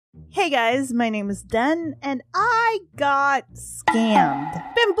Hey guys, my name is Den, and I got scammed,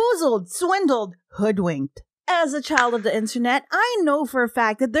 bamboozled, swindled, hoodwinked. As a child of the internet, I know for a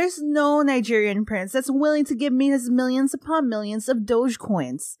fact that there's no Nigerian prince that's willing to give me his millions upon millions of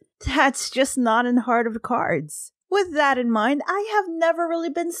Dogecoins. That's just not in the heart of the cards. With that in mind, I have never really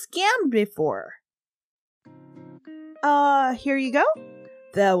been scammed before. Here you go.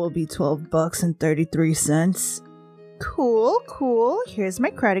 That will be $12.33. Cool. Here's my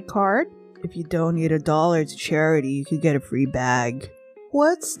credit card. If you donate $1 to charity, you could get a free bag.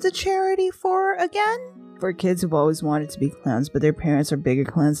 What's the charity for again? For kids who've always wanted to be clowns, but their parents are bigger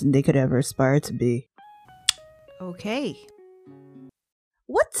clowns than they could ever aspire to be. Okay.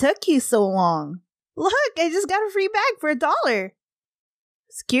 What took you so long? Look, I just got a free bag for $1.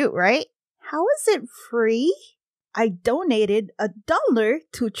 It's cute, right? How is it free? I donated $1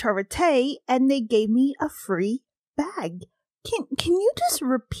 to charity and they gave me a free bag. Can you just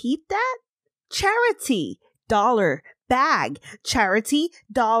repeat that? Charity, dollar, bag. Charity,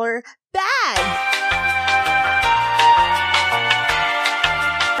 dollar, bag.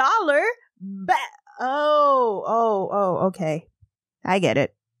 Dollar, bag. Oh, okay. I get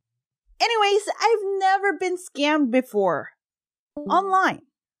it. Anyways, I've never been scammed before. Online.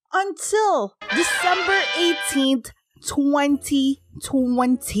 Until December 18th,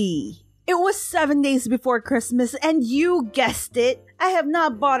 2020. It was 7 days before Christmas, and you guessed it, I have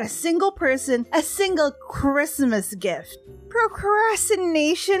not bought a single person a single Christmas gift.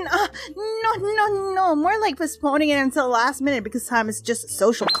 Procrastination? No. More like postponing it until the last minute because time is just a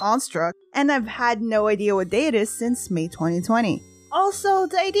social construct, and I've had no idea what day it is since May 2020. Also,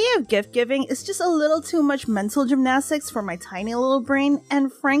 the idea of gift giving is just a little too much mental gymnastics for my tiny little brain,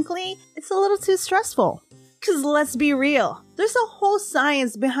 and frankly, it's a little too stressful. Cause let's be real, there's a whole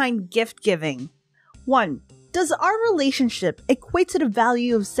science behind gift giving. 1. Does our relationship equate to the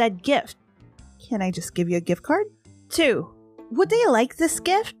value of said gift? Can I just give you a gift card? 2. Would they like this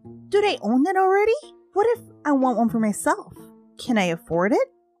gift? Do they own it already? What if I want one for myself? Can I afford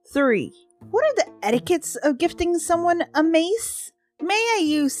it? 3. What are the etiquettes of gifting someone a mace? May I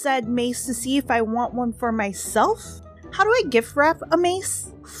use said mace to see if I want one for myself? How do I gift wrap a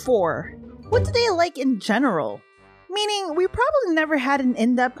mace? 4. What do they like in general? Meaning, we probably never had an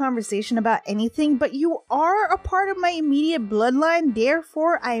in-depth conversation about anything, but you are a part of my immediate bloodline,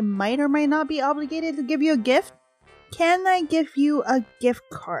 therefore I might or might not be obligated to give you a gift. Can I give you a gift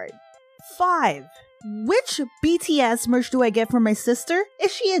card? 5. Which BTS merch do I get for my sister?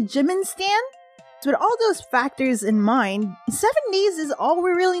 Is she a Jimin stan? With all those factors in mind, 7 days is all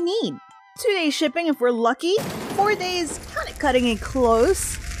we really need. 2 days shipping if we're lucky. 4 days, kinda cutting it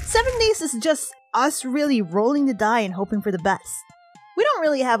close. 7 days is just us really rolling the die and hoping for the best. We don't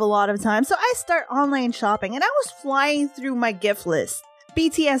really have a lot of time, so I start online shopping and I was flying through my gift list.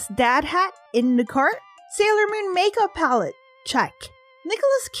 BTS dad hat in the cart. Sailor Moon makeup palette. Check.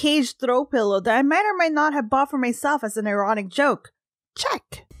 Nicolas Cage throw pillow that I might or might not have bought for myself as an ironic joke.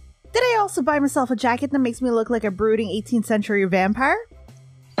 Check. Did I also buy myself a jacket that makes me look like a brooding 18th century vampire?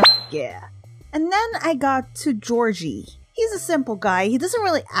 Yeah. And then I got to Georgie. He's a simple guy, he doesn't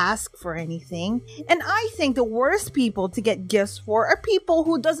really ask for anything, and I think the worst people to get gifts for are people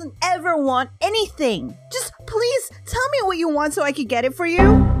who doesn't ever want anything. Just please tell me what you want so I could get it for you. You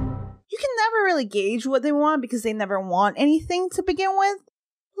can never really gauge what they want because they never want anything to begin with.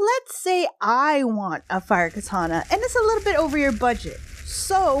 Let's say I want a fire katana and it's a little bit over your budget.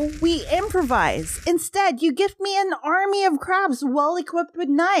 So we improvise. Instead, you gift me an army of crabs well equipped with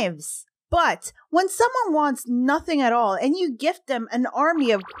knives. But when someone wants nothing at all and you gift them an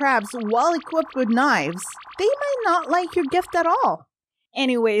army of crabs well equipped with knives, they might not like your gift at all.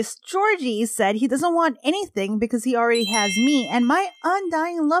 Anyways, Georgie said he doesn't want anything because he already has me and my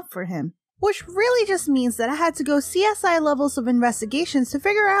undying love for him. Which really just means that I had to go CSI levels of investigations to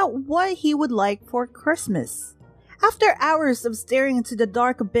figure out what he would like for Christmas. After hours of staring into the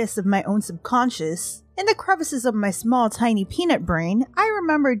dark abyss of my own subconscious, in the crevices of my small tiny peanut brain, I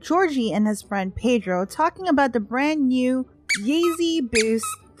remember Georgie and his friend Pedro talking about the brand new Yeezy Boost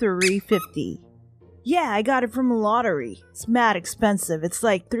 350. Yeah, I got it from a lottery. It's mad expensive. It's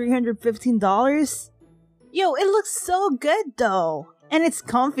like $315. Yo, it looks so good though. And it's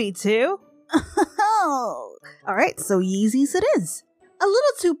comfy too. Alright, so Yeezys it is. A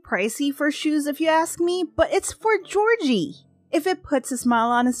little too pricey for shoes if you ask me, but it's for Georgie. If it puts a smile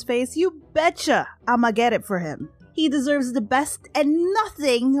on his face, you betcha I'ma get it for him. He deserves the best and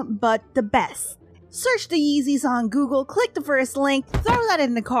nothing but the best. Search the Yeezys on Google, click the first link, throw that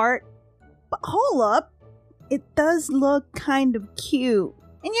in the cart. But hold up, it does look kind of cute.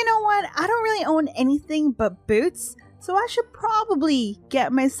 And you know what? I don't really own anything but boots, So I should probably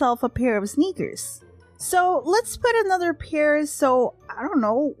get myself a pair of sneakers. So let's put another pair so, I don't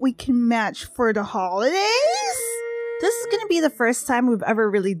know, we can match for the holidays? This is gonna be the first time we've ever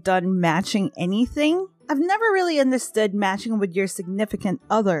really done matching anything. I've never really understood matching with your significant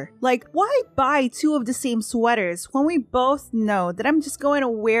other. Like, why buy two of the same sweaters when we both know that I'm just going to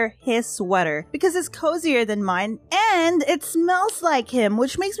wear his sweater because it's cozier than mine and it smells like him,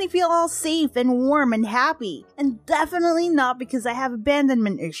 which makes me feel all safe and warm and happy. And definitely not because I have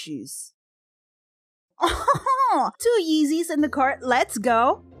abandonment issues. Oh, 2 Yeezys in the cart, let's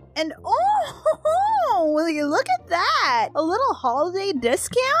go. And oh, will you look at that? A little holiday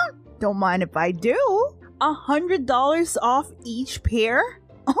discount? Don't mind if I do. $100 off each pair?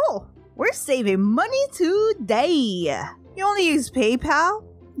 Oh, we're saving money today. You only use PayPal?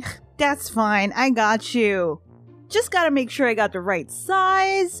 That's fine, I got you. Just gotta make sure I got the right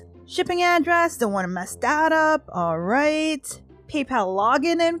size. Shipping address, don't want to mess that up. Alright. PayPal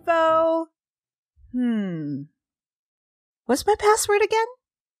login info. What's my password again?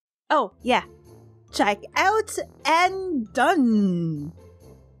 Oh, yeah. Check out and done.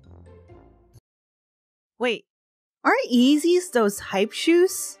 Wait, aren't Yeezys those hype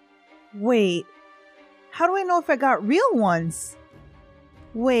shoes? Wait, how do I know if I got real ones?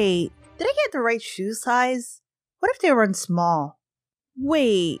 Wait, did I get the right shoe size? What if they run small?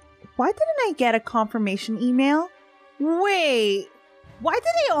 Wait, why didn't I get a confirmation email? Wait, why did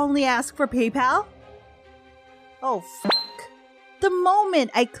they only ask for PayPal? Oh, fuck. The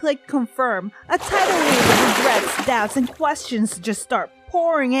moment I click confirm, a tidal wave of regrets, doubts, and questions just start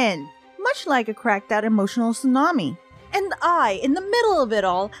pouring in. Much like a cracked out emotional tsunami. And I, in the middle of it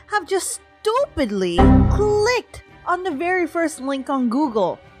all, have just stupidly clicked on the very first link on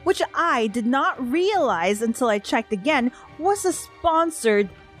Google, which I did not realize until I checked again was a sponsored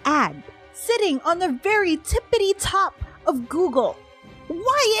ad, sitting on the very tippity top of Google.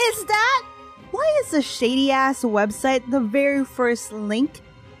 Why is that? Why is a shady ass website the very first link?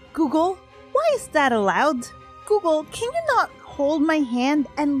 Google, why is that allowed? Google, can you not hold my hand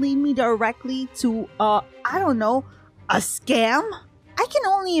and lead me directly to, I don't know, a scam? I can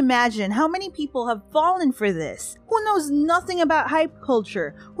only imagine how many people have fallen for this. Who knows nothing about hype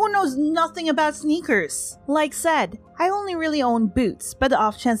culture? Who knows nothing about sneakers? Like said, I only really own boots, by the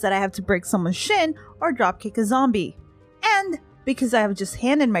off chance that I have to break someone's shin or dropkick a zombie. And because I have just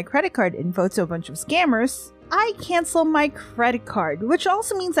handed my credit card info to a bunch of scammers, I cancel my credit card, which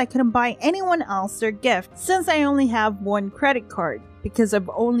also means I couldn't buy anyone else their gift since I only have one credit card, because I've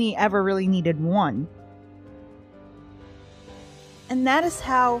only ever really needed one. And that is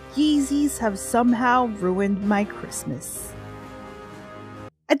how Yeezys have somehow ruined my Christmas.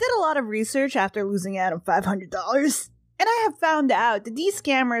 I did a lot of research after losing out on $500. And I have found out that these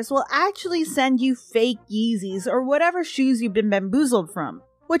scammers will actually send you fake Yeezys or whatever shoes you've been bamboozled from,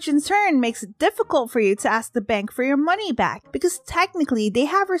 which in turn makes it difficult for you to ask the bank for your money back because technically they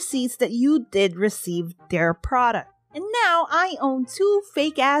have receipts that you did receive their product. And now I own 2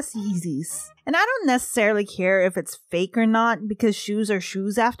 fake ass Yeezys. And I don't necessarily care if it's fake or not because shoes are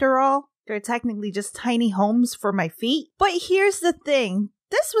shoes after all. They're technically just tiny homes for my feet. But here's the thing.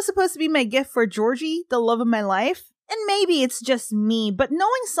 This was supposed to be my gift for Georgie, the love of my life. And maybe it's just me, but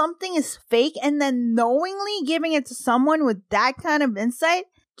knowing something is fake and then knowingly giving it to someone with that kind of insight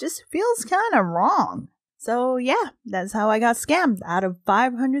just feels kind of wrong. So yeah, that's how I got scammed out of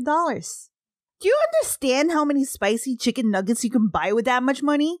 $500. Do you understand how many spicy chicken nuggets you can buy with that much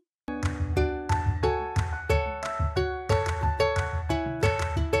money?